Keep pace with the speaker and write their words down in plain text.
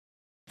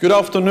Good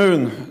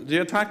afternoon. The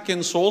attack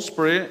in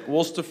Salisbury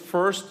was the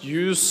first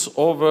use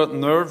of a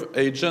nerve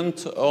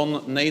agent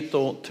on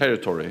NATO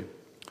territory.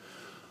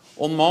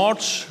 On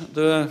March,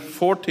 the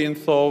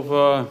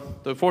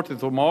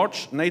 14th of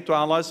March, NATO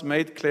allies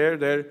made clear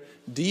their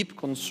deep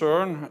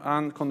concern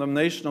and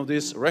condemnation of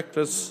this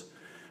reckless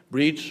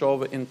breach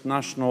of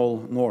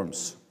international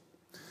norms.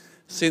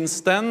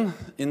 Since then,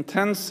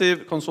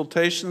 intensive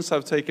consultations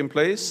have taken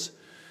place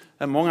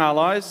among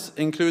allies,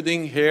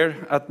 including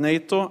here at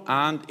NATO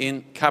and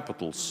in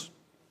capitals.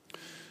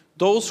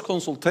 Those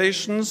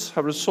consultations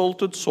have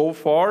resulted so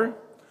far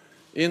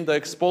in the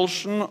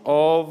expulsion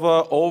of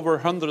over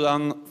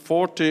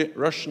 140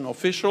 Russian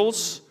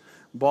officials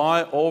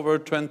by over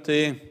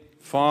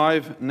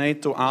 25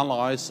 NATO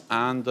allies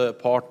and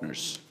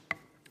partners.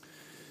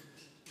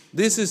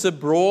 This is a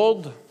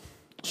broad,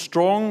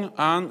 strong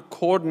and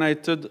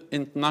coordinated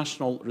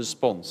international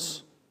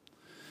response.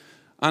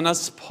 And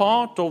as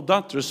part of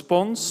that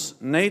response,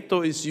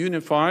 NATO is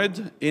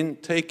unified in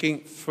taking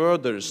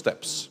further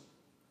steps.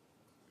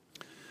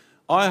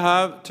 I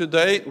have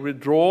today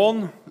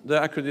withdrawn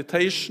the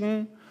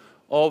accreditation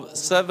of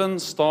 7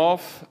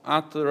 staff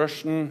at the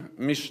Russian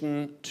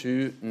mission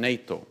to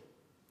NATO.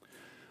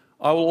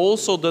 I will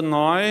also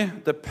deny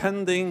the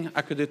pending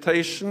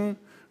accreditation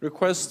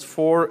request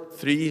for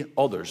 3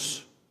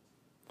 others.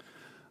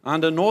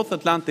 And the North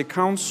Atlantic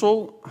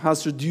Council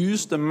has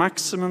reduced the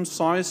maximum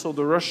size of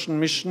the Russian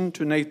mission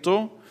to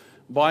NATO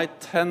by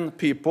 10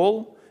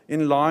 people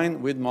in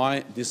line with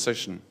my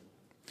decision.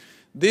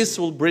 This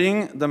will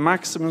bring the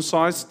maximum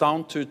size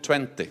down to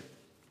 20.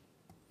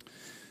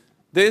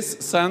 This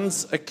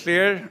sends a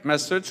clear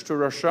message to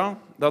Russia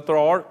that there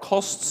are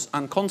costs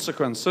and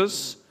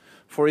consequences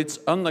for its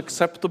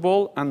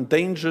unacceptable and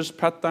dangerous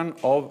pattern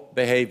of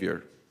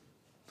behavior.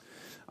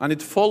 And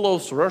it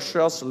follows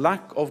Russia's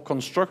lack of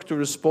constructive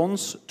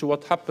response to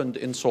what happened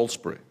in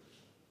Salisbury.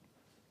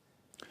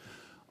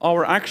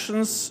 Our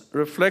actions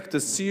reflect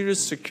the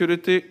serious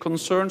security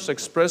concerns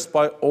expressed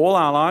by all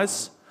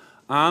allies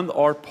and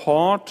are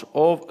part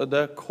of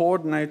the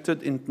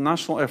coordinated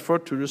international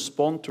effort to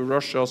respond to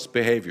Russia's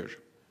behavior.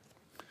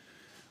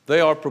 They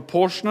are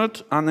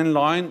proportionate and in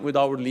line with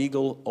our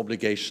legal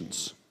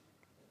obligations.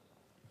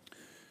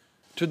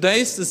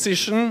 Today's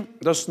decision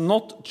does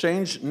not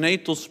change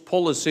NATO's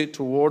policy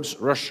towards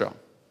Russia.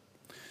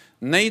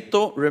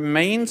 NATO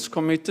remains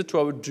committed to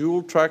our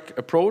dual-track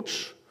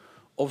approach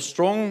of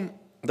strong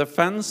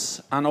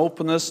defense and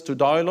openness to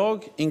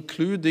dialogue,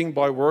 including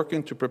by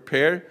working to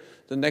prepare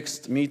the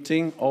next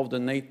meeting of the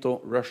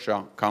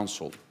NATO-Russia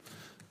Council.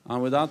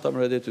 And with that, I'm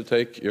ready to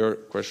take your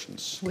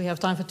questions. We have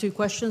time for 2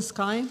 questions.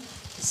 Sky.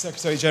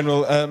 Secretary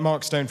General,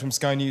 Mark Stone from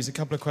Sky News. A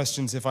couple of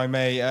questions, if I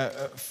may.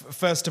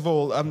 First of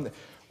all,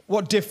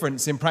 what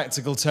difference in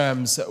practical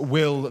terms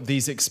will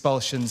these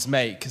expulsions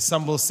make?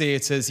 Some will see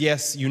it as,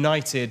 yes,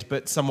 united,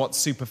 but somewhat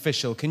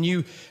superficial. Can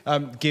you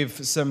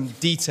give some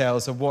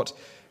details of what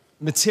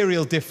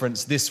material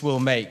difference this will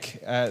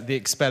make, the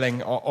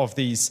expelling of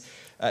these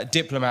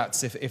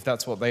diplomats, if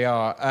that's what they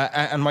are?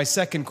 And my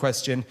second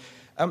question,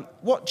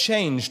 what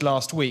changed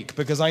last week?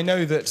 Because I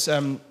know that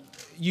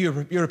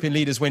European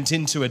leaders went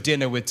into a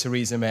dinner with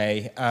Theresa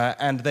May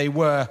and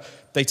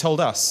they told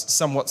us,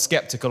 somewhat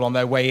sceptical on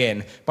their way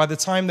in. By the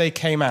time they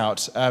came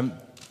out,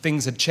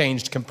 things had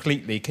changed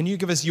completely. Can you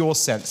give us your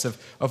sense of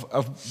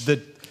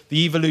the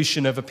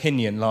evolution of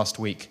opinion last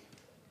week?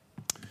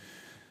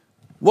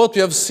 What we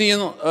have seen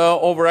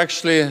over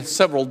actually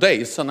several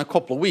days and a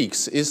couple of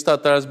weeks is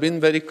that there has been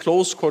very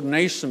close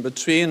coordination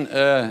between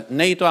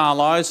NATO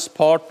allies,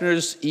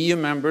 partners, EU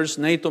members,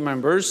 NATO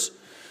members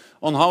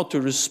on how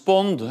to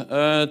respond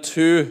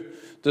to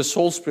the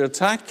Salisbury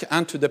attack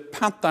and to the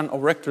pattern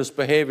of reckless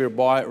behavior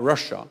by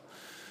Russia.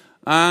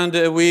 And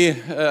we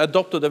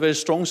adopted a very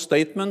strong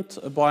statement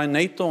by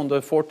NATO on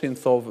the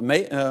 14th of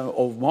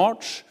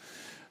March.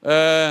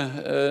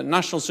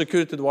 National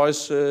Security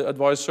Advisor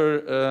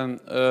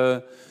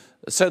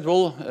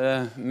Sedwell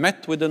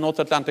met with the North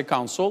Atlantic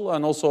Council,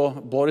 and also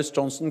Boris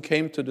Johnson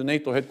came to the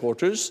NATO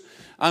headquarters,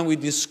 and we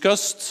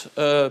discussed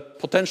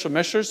potential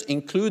measures,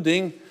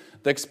 including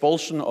the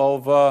expulsion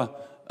of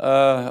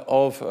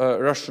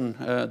Russian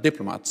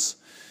diplomats.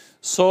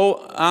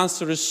 So,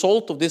 as a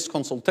result of this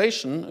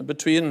consultation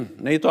between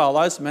NATO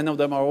allies, many of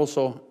them are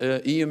also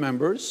EU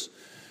members,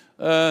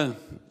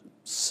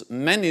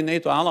 many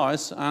NATO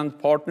allies and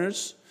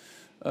partners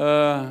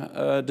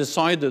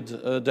decided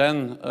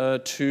then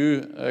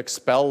to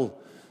expel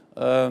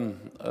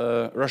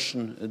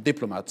Russian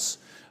diplomats.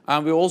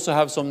 And we also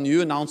have some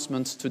new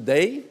announcements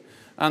today.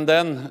 And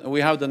then we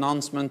have the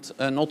announcement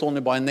not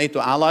only by NATO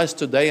allies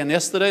today and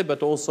yesterday,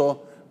 but also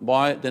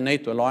by the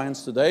NATO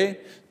alliance today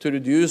to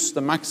reduce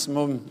the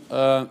maximum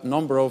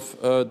number of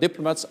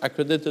diplomats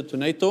accredited to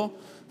NATO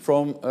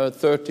from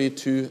 30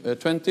 to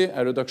 20,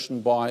 a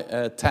reduction by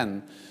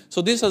 10.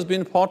 So this has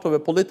been part of a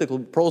political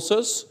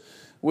process,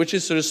 which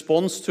is a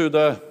response to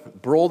the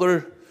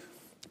broader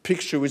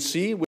picture we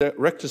see with the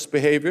reckless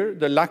behavior,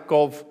 the lack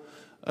of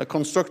a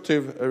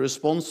constructive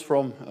response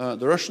from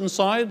the Russian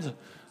side,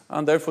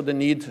 and therefore the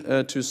need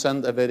to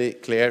send a very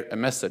clear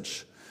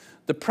message.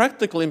 The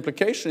practical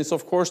implication is,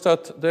 of course,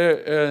 that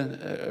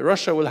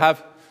Russia will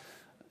have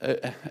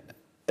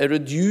a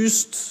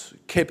reduced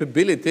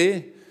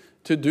capability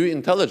to do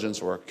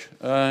intelligence work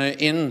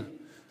in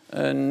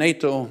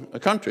NATO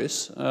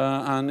countries,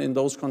 and in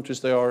those countries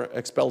they are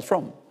expelled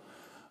from.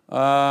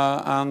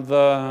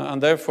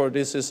 And therefore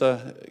this is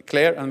a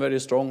clear and very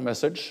strong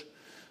message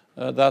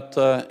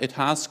that it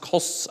has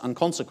costs and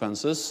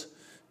consequences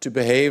to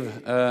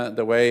behave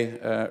the way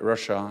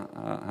Russia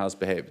has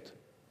behaved.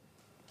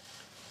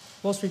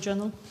 Wall Street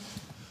Journal.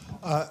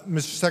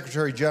 Mr.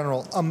 Secretary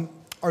General,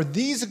 are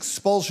these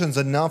expulsions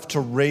enough to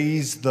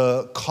raise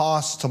the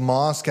cost to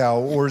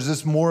Moscow, or is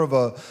this more of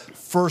a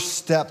first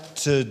step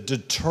to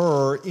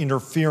deter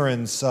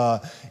interference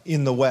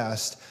in the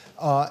West?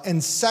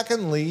 And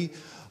secondly,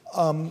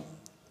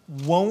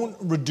 won't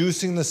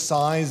reducing the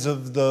size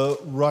of the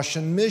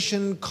Russian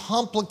mission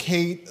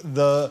complicate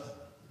the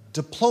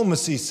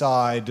diplomacy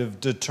side of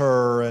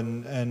deter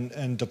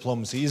and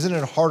diplomacy? Isn't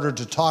it harder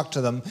to talk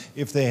to them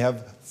if they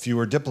have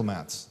fewer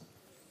diplomats?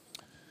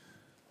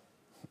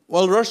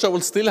 Well, Russia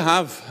will still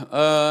have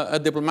a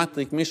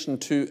diplomatic mission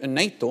to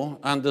NATO,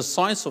 and the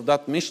size of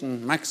that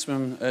mission,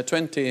 maximum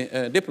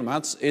 20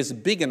 diplomats, is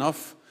big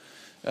enough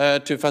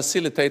to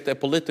facilitate a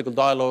political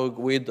dialogue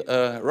with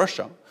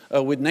Russia,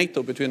 with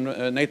NATO, between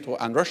NATO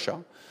and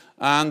Russia.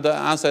 And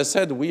as I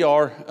said, we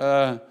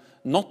are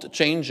not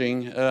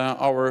changing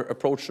our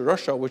approach to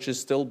Russia, which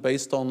is still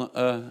based on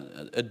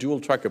a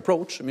dual-track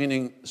approach,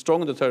 meaning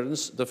strong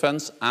deterrence,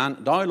 defense,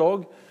 and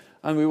dialogue.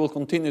 And we will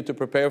continue to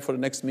prepare for the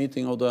next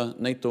meeting of the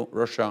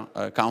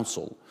NATO-Russia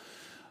Council.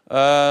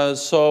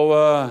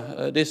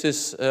 This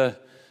is a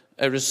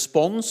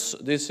response,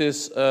 this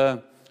is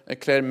a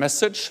clear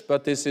message,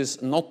 but this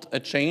is not a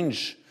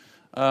change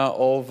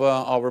of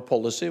our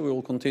policy. We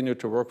will continue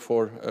to work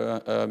for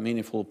a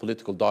meaningful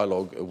political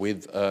dialogue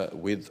with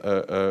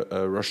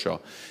Russia.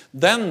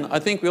 Then I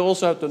think we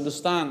also have to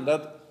understand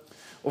that,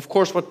 of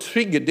course, what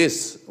triggered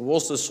this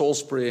was the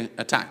Salisbury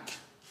attack.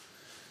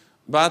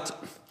 But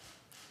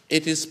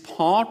it is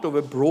part of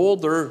a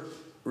broader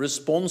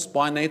response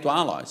by NATO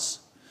allies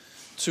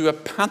to a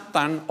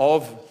pattern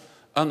of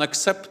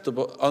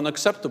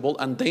unacceptable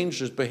and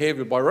dangerous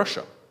behavior by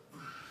Russia.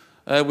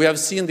 We have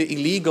seen the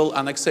illegal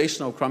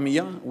annexation of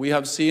Crimea. We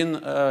have seen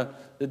the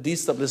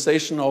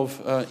destabilization of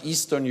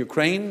eastern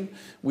Ukraine.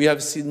 We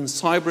have seen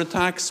cyber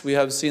attacks. We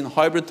have seen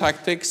hybrid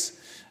tactics.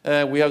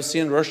 We have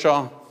seen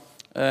Russia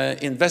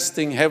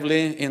investing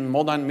heavily in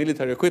modern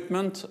military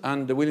equipment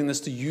and the willingness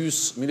to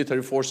use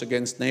military force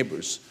against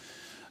neighbors.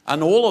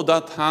 And all of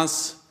that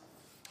has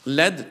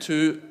led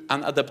to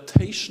an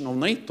adaptation of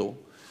NATO,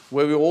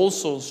 where we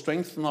also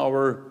strengthen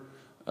our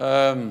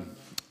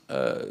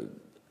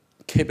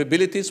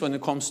capabilities when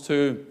it comes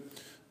to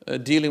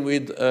dealing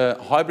with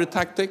hybrid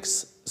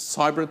tactics,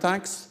 cyber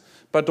attacks,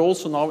 but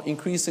also now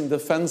increasing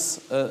defense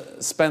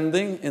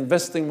spending,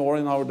 investing more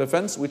in our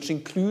defense, which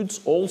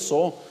includes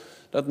also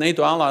that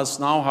NATO allies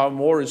now have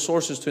more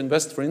resources to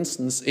invest, for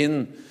instance,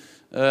 in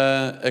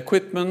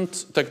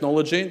equipment,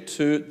 technology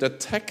to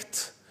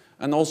detect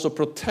and also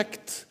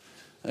protect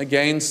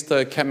against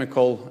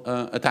chemical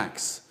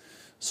attacks.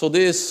 So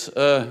this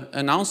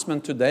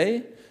announcement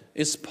today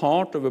is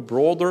part of a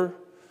broader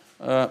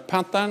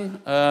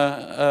pattern,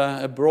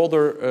 a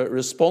broader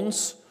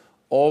response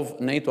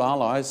of NATO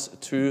allies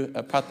to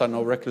a pattern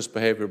of reckless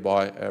behavior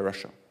by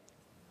Russia.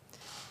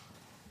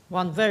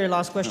 One very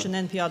last question,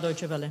 NPR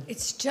Deutsche Welle.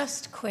 It's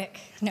just quick.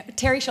 No,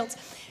 Terry Schultz.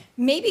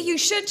 Maybe you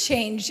should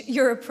change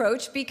your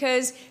approach,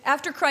 because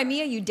after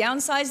Crimea, you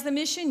downsized the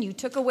mission, you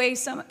took away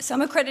some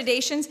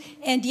accreditations,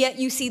 and yet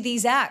you see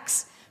these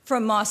acts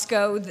from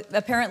Moscow.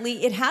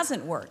 Apparently, it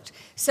hasn't worked.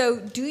 So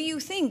do you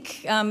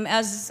think,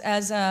 as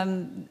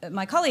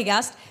my colleague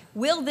asked,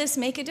 will this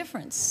make a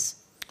difference?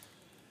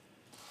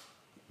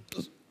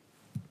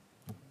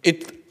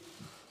 It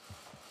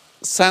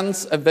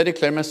sends a very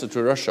clear message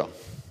to Russia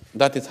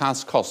that it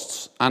has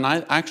costs. And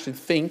I actually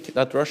think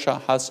that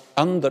Russia has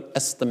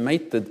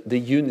underestimated the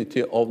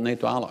unity of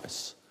NATO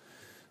allies.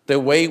 The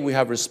way we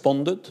have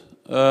responded,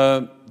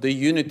 the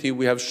unity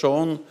we have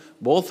shown,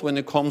 both when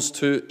it comes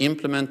to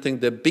implementing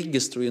the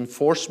biggest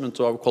reinforcement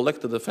of our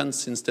collective defense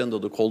since the end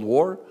of the Cold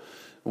War,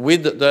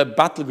 with the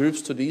battle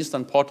groups to the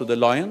eastern part of the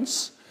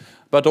alliance,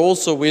 but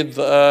also with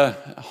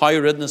high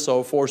readiness of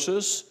our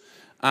forces,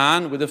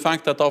 and with the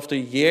fact that after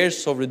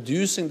years of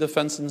reducing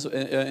defense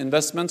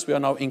investments, we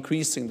are now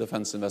increasing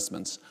defense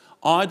investments.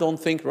 I don't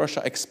think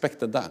Russia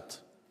expected that.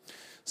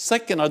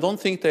 Second, I don't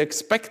think they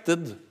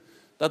expected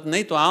that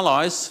NATO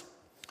allies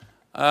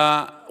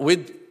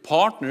with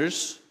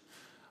partners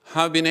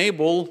have been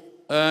able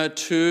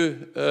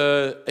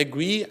to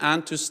agree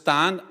and to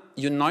stand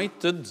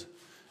united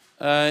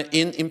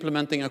in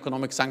implementing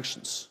economic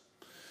sanctions.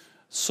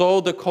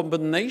 So the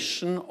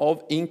combination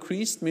of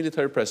increased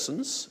military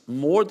presence,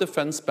 more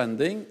defense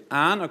spending,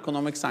 and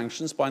economic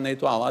sanctions by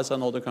NATO allies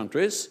and other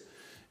countries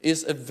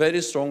is a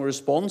very strong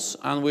response,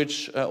 and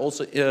which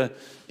also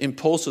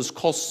imposes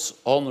costs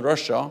on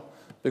Russia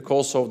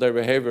because of their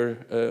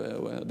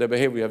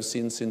behavior we have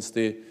seen since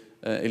the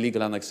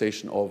illegal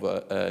annexation of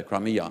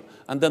Crimea.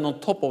 And then on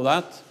top of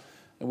that,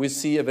 we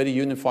see a very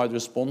unified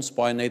response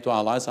by NATO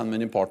allies and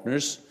many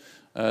partners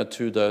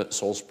to the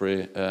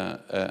Salisbury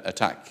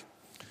attack.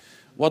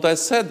 What I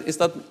said is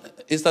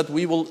that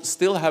we will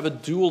still have a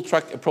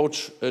dual-track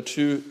approach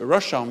to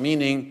Russia,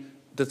 meaning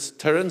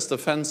deterrence,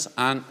 defense,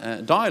 and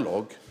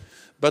dialogue,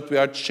 but we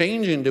are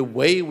changing the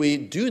way we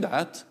do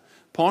that,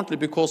 partly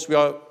because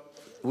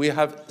we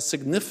have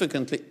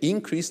significantly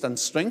increased and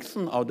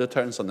strengthened our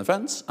deterrence and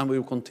defense, and we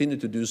will continue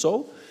to do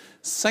so.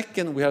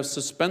 Second, we have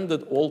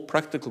suspended all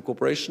practical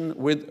cooperation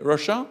with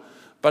Russia.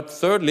 But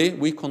thirdly,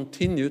 we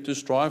continue to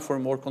strive for a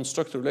more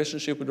constructive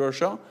relationship with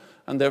Russia,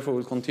 and therefore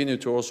we'll continue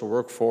to also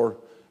work for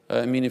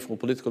a meaningful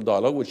political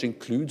dialogue, which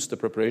includes the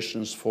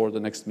preparations for the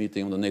next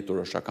meeting of the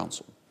NATO-Russia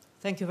Council.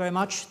 Thank you very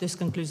much. This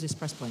concludes this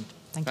press point.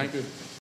 Thank you. Thank you.